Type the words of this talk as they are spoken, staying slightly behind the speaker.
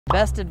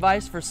Best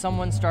advice for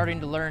someone starting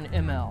to learn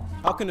ML.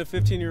 How can a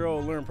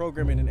 15-year-old learn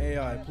programming in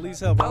AI?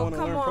 Please help. I want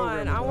to learn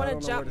programming. I want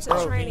to jump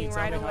to training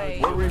right away.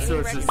 What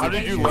resources? How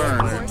did you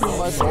learn?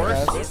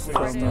 Source?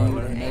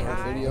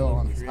 Video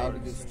on how to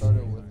get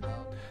started with.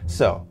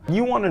 So,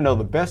 you want to know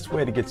the best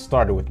way to get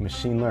started with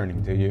machine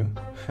learning, do you?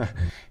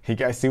 You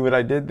guys see what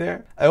I did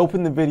there? I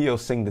opened the video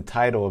saying the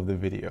title of the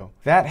video.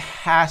 That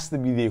has to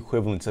be the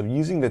equivalent of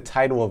using the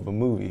title of a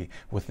movie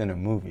within a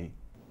movie.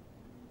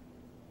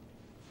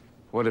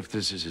 What if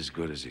this is as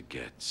good as it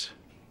gets?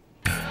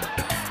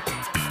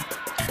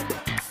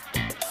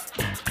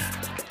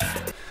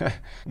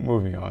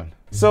 Moving on.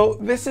 So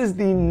this is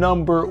the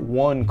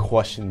 #1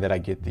 question that I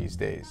get these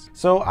days.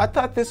 So I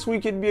thought this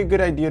week it'd be a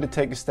good idea to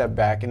take a step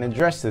back and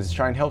address this,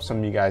 try and help some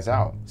of you guys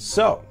out.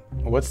 So,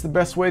 what's the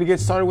best way to get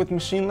started with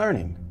machine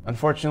learning?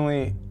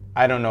 Unfortunately,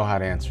 I don't know how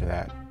to answer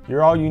that.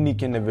 You're all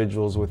unique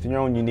individuals with your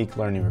own unique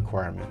learning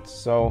requirements.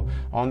 So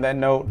on that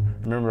note,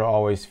 remember to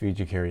always feed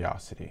your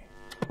curiosity.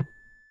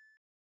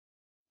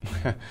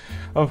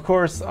 Of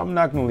course, I'm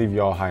not going to leave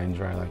you all high and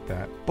dry like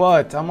that.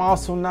 But I'm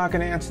also not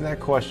going to answer that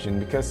question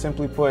because,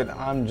 simply put,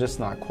 I'm just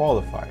not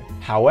qualified.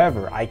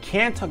 However, I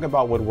can talk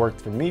about what worked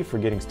for me for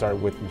getting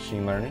started with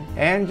machine learning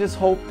and just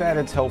hope that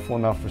it's helpful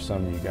enough for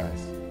some of you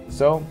guys.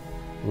 So,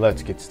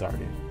 let's get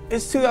started.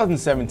 It's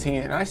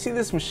 2017 and I see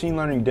this machine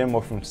learning demo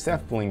from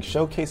Seth Blink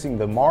showcasing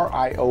the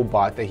Mar.io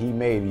bot that he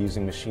made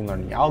using machine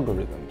learning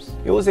algorithms.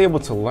 It was able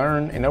to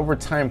learn and over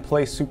time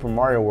play Super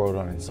Mario World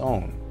on its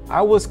own.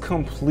 I was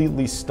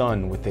completely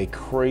stunned with a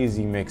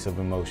crazy mix of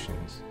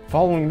emotions.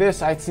 Following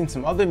this, I'd seen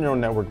some other neural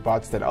network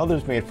bots that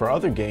others made for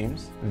other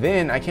games.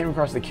 Then I came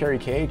across the Carrie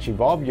KH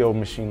Evolvio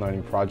machine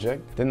learning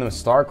project, then the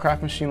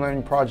StarCraft machine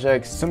learning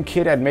project, some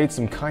kid had made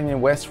some Kanye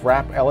West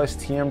rap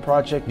LSTM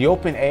project, the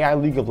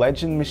OpenAI League of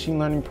Legends machine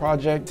learning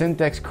project,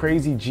 Syntax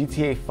Crazy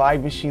GTA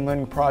 5 machine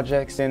learning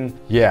projects, and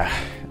yeah,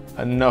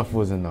 enough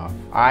was enough.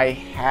 I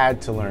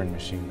had to learn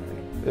machine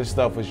learning. This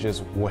stuff was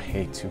just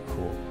way too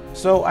cool.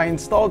 So I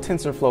installed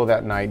TensorFlow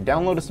that night,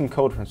 downloaded some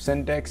code from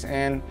Syndex,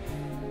 and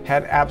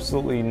had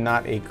absolutely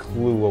not a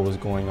clue what was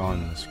going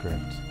on in the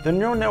script. The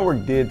neural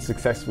network did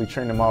successfully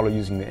train the model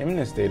using the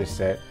MNIST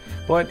dataset,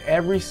 but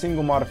every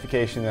single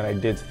modification that I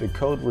did to the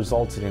code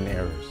resulted in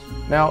errors.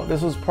 Now,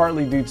 this was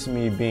partly due to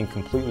me being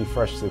completely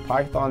fresh to the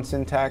Python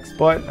syntax,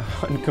 but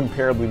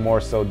incomparably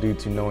more so due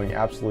to knowing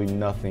absolutely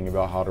nothing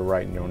about how to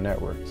write neural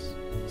networks.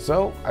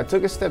 So I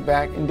took a step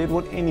back and did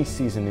what any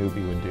seasoned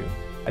newbie would do.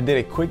 I did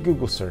a quick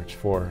Google search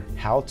for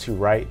how to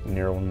write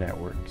neural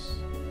networks.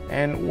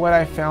 And what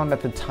I found at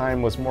the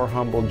time was more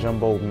humble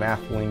jumbo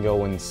math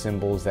lingo and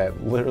symbols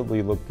that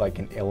literally looked like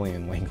an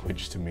alien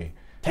language to me.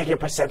 Take your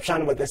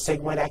perceptron with the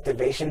sigmoid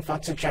activation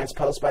function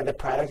transposed by the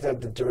product of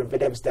the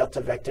derivatives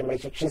delta vector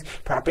matrices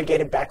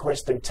propagated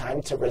backwards through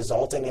time to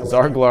result in a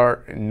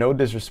Zarglar, no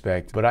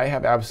disrespect, but I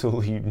have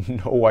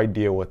absolutely no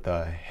idea what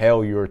the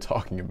hell you are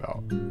talking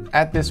about.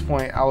 At this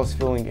point, I was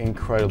feeling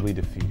incredibly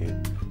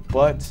defeated,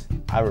 but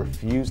I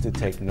refused to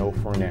take no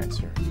for an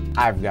answer.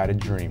 I've got a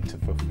dream to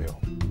fulfill.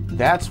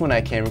 That's when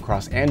I came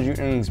across Andrew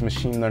Ng's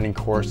machine learning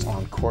course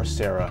on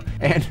Coursera,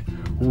 and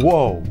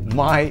whoa,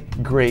 my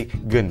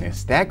great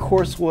goodness, that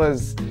course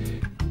was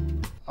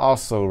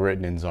also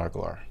written in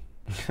Zarglar.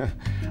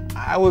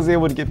 I was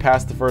able to get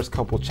past the first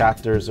couple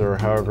chapters, or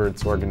however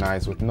it's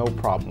organized, with no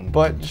problem.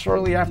 But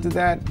shortly after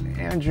that,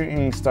 Andrew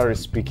Ng started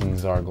speaking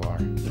Zarglar.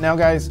 Now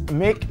guys,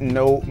 make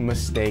no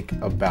mistake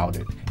about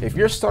it. If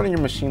you're starting your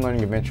machine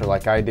learning adventure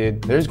like I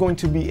did, there's going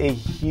to be a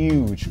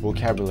huge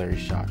vocabulary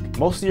shock.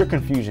 Most of your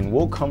confusion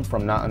will come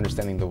from not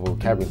understanding the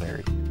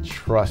vocabulary.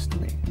 Trust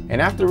me.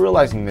 And after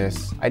realizing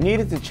this, I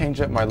needed to change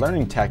up my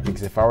learning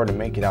tactics if I were to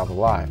make it out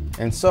alive.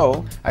 And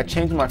so, I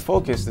changed my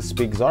focus to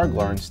speak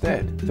Zarglar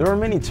instead. There were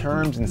many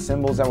terms and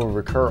symbols that would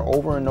recur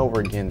over and over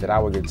again that I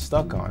would get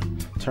stuck on.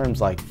 Terms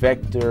like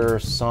vector,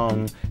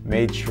 sum,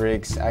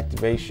 matrix,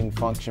 activation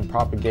function,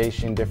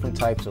 propagation, different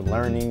types of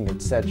learning,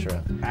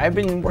 etc. I've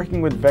been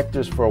working with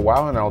vectors for a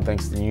while now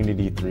thanks to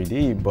Unity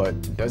 3D,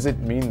 but does it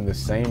mean the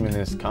same in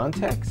this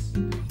context?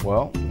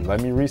 Well,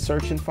 let me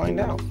research and find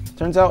out.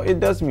 Turns out it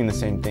does mean the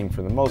same thing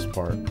for the most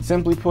part.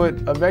 Simply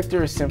put, a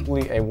vector is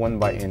simply a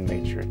 1/n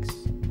matrix.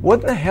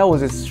 What the hell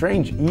is this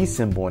strange E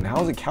symbol and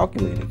how is it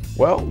calculated?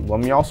 Well, let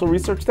me also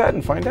research that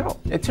and find out.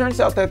 It turns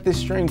out that this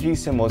strange E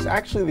symbol is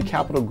actually the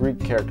capital Greek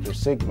character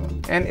sigma,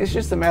 and it's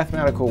just a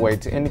mathematical way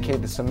to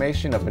indicate the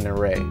summation of an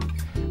array,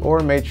 or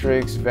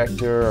matrix,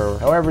 vector, or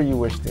however you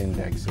wish to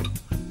index it.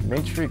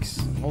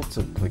 Matrix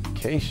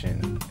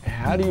multiplication.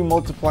 How do you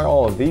multiply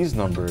all of these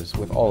numbers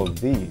with all of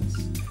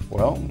these?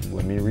 Well,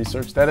 let me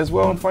research that as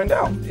well and find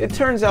out. It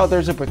turns out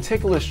there's a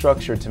particular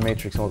structure to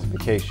matrix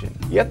multiplication.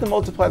 You have to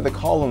multiply the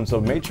columns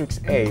of matrix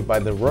A by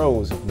the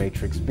rows of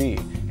matrix B,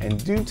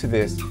 and due to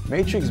this,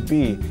 matrix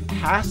B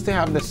has to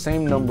have the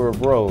same number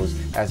of rows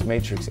as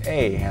matrix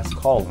A has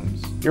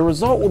columns. Your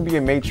result will be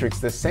a matrix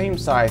the same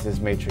size as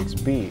matrix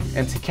B,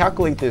 and to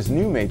calculate this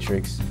new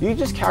matrix, you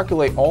just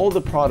calculate all the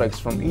products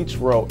from each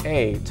row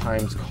A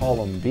times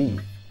column B.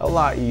 A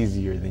lot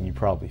easier than you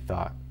probably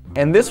thought.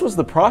 And this was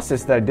the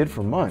process that I did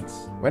for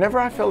months. Whenever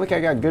I felt like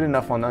I got good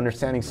enough on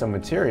understanding some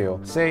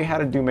material, say how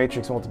to do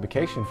matrix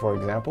multiplication for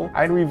example,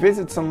 I'd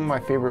revisit some of my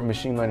favorite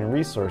machine learning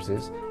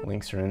resources,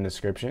 links are in the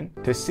description,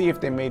 to see if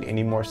they made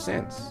any more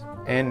sense.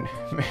 And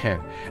man,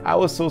 I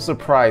was so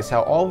surprised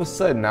how all of a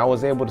sudden I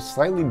was able to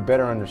slightly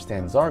better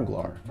understand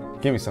Zarglar.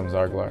 Give me some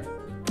Zarglar.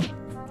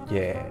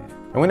 Yeah.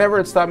 And whenever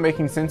it stopped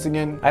making sense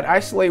again, I'd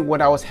isolate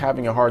what I was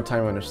having a hard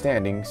time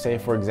understanding, say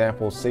for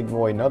example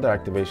sigmoid and other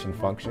activation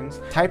functions,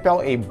 type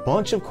out a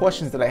bunch of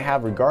questions that I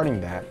have regarding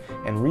that,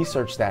 and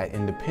research that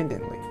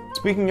independently.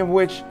 Speaking of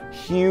which,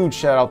 huge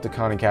shout out to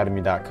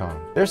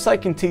KhanAcademy.com. Their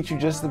site can teach you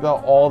just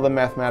about all the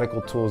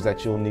mathematical tools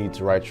that you'll need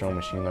to write your own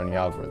machine learning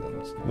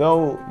algorithms,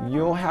 though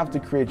you'll have to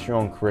create your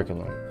own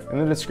curriculum. In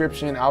the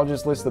description, I'll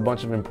just list a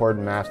bunch of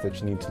important maths that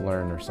you need to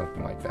learn or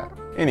something like that.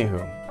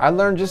 Anywho, I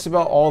learned just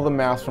about all the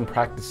maths from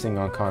practicing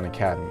on Khan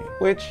Academy,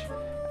 which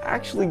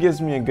actually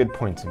gives me a good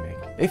point to make.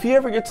 If you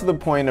ever get to the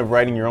point of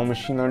writing your own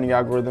machine learning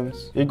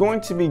algorithms, you're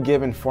going to be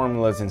given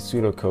formulas in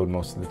pseudocode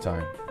most of the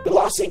time. The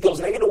loss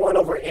equals -1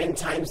 over n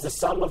times the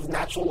sum of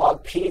natural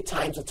log p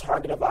times the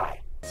target of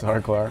I.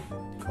 Zarglar,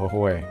 go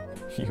away.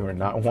 You are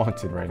not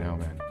wanted right now,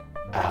 man.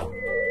 Oh,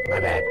 my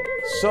bad.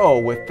 So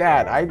with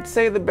that, I'd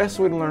say the best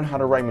way to learn how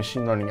to write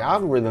machine learning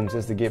algorithms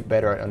is to get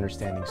better at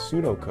understanding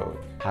pseudocode,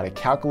 how to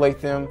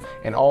calculate them,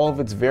 and all of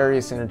its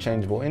various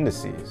interchangeable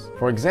indices.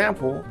 For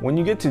example, when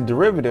you get to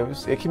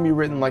derivatives, it can be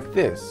written like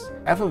this: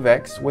 f of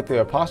x with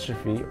the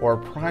apostrophe or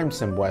prime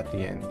symbol at the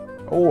end.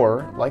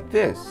 Or like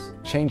this,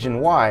 change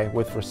in y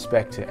with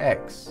respect to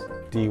x,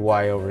 dy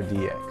over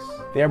dx.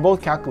 They are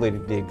both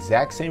calculated the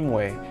exact same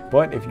way,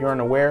 but if you're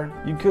unaware,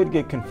 you could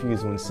get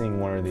confused when seeing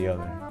one or the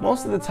other.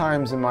 Most of the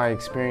times in my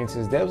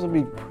experiences, devs will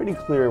be pretty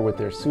clear with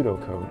their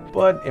pseudocode,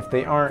 but if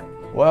they aren't,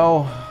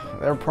 well,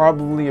 they're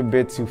probably a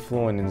bit too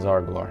fluent in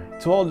Zarglar.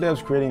 To all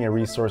devs creating a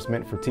resource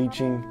meant for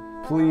teaching,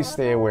 please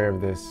stay aware of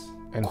this,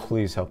 and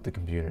please help the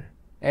computer.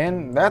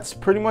 And that's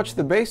pretty much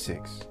the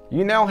basics.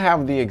 You now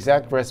have the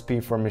exact recipe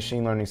for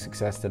machine learning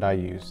success that I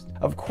used.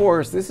 Of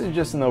course, this is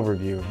just an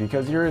overview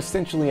because you're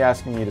essentially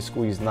asking me to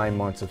squeeze 9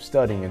 months of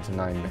studying into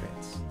 9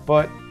 minutes.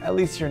 But at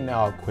least you're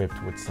now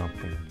equipped with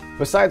something.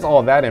 Besides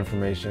all that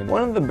information,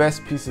 one of the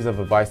best pieces of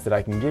advice that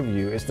I can give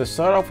you is to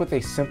start off with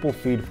a simple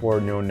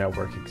feed-forward neural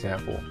network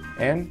example.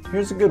 And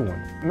here's a good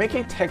one. Make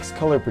a text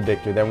color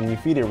predictor that when you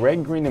feed it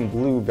red, green, and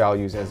blue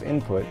values as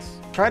inputs,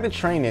 try to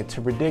train it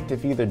to predict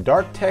if either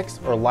dark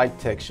text or light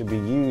text should be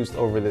used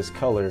over this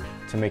color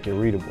to make it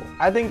readable.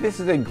 I think this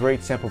is a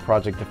great sample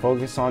project to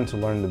focus on to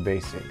learn the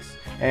basics.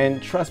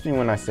 And trust me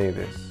when I say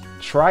this.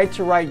 Try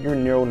to write your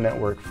neural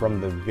network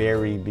from the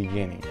very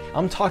beginning.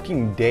 I'm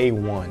talking day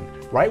one,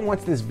 right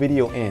once this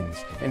video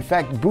ends. In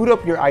fact, boot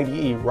up your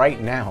IDE right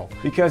now,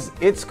 because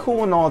it's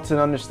cool and all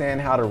to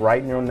understand how to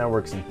write neural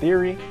networks in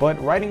theory, but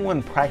writing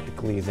one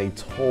practically is a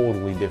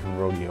totally different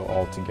rodeo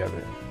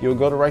altogether. You'll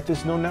go to write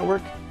this neural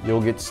network,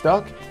 you'll get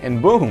stuck,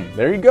 and boom,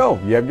 there you go.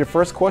 You have your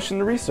first question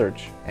to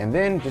research. And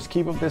then just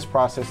keep up this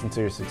process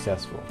until you're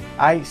successful.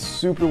 I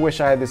super wish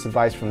I had this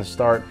advice from the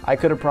start. I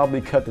could have probably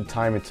cut the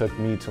time it took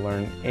me to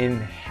learn in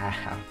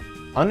half.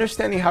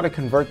 Understanding how to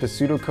convert the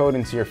pseudocode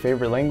into your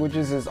favorite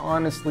languages is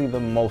honestly the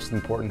most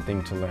important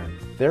thing to learn.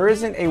 There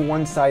isn't a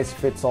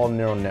one-size-fits-all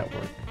neural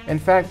network. In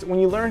fact, when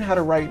you learn how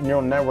to write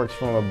neural networks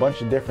from a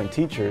bunch of different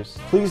teachers,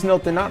 please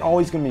note they're not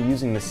always going to be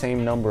using the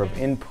same number of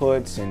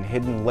inputs and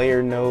hidden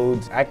layer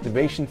nodes.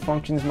 Activation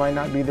functions might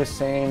not be the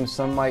same.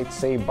 Some might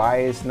say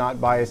bias, not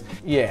bias.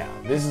 Yeah,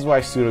 this is why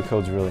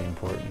pseudocode's really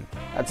important.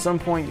 At some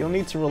point, you'll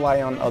need to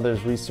rely on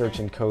others' research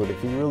and code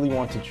if you really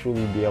want to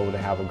truly be able to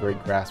have a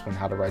great grasp on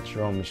how to write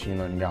your own machine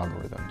learning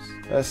algorithms.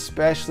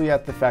 Especially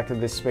at the fact that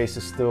this space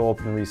is still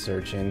open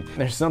research and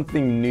there's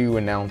something new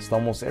announced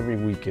almost every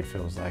week, it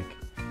feels like.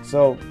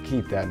 So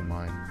keep that in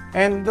mind.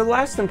 And the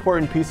last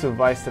important piece of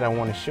advice that I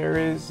want to share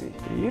is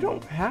you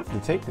don't have to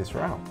take this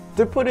route.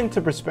 To put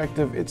into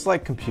perspective, it's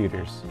like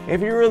computers.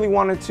 If you really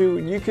wanted to,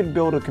 you could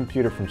build a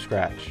computer from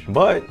scratch.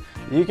 But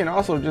you can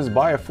also just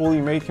buy a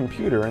fully made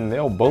computer and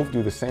they'll both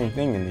do the same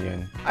thing in the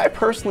end. I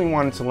personally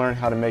wanted to learn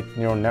how to make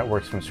neural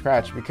networks from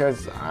scratch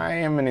because I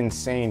am an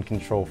insane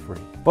control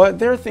freak. But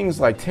there are things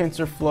like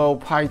TensorFlow,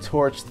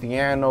 PyTorch,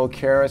 Theano,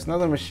 Keras, and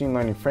other machine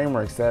learning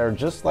frameworks that are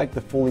just like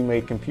the fully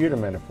made computer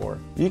metaphor.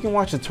 You can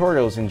watch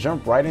tutorials and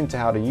jump right into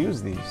how to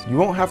use these. You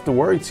won't have to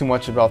worry too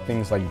much about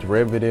things like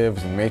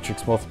derivatives and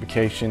matrix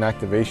multiplication,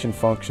 activation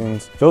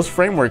functions. Those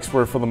frameworks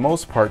will, for the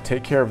most part,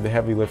 take care of the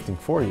heavy lifting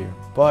for you.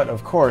 But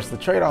of course, the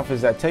trade-off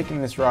is that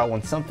taking this route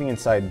when something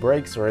inside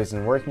breaks or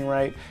isn't working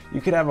right,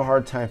 you could have a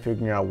hard time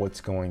figuring out what's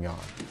going on.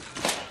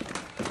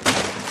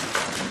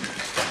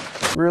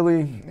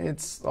 Really,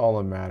 it's all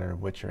a matter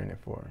of what you're in it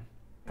for.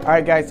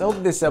 Alright guys, I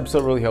hope this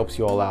episode really helps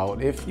you all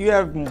out. If you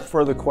have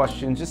further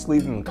questions, just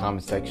leave them in the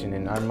comment section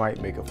and I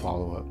might make a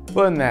follow-up.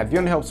 Other than that, if you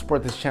want to help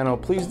support this channel,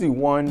 please do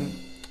one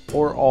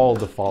or all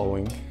the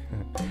following.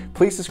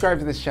 Please subscribe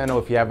to this channel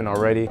if you haven't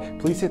already.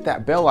 Please hit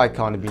that bell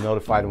icon to be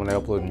notified when I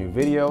upload a new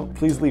video.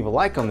 Please leave a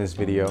like on this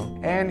video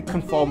and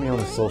come follow me on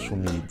the social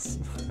medias.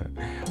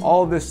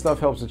 All of this stuff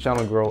helps the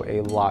channel grow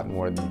a lot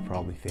more than you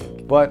probably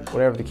think. But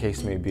whatever the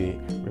case may be,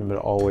 remember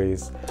to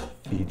always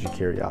feed your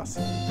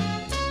curiosity.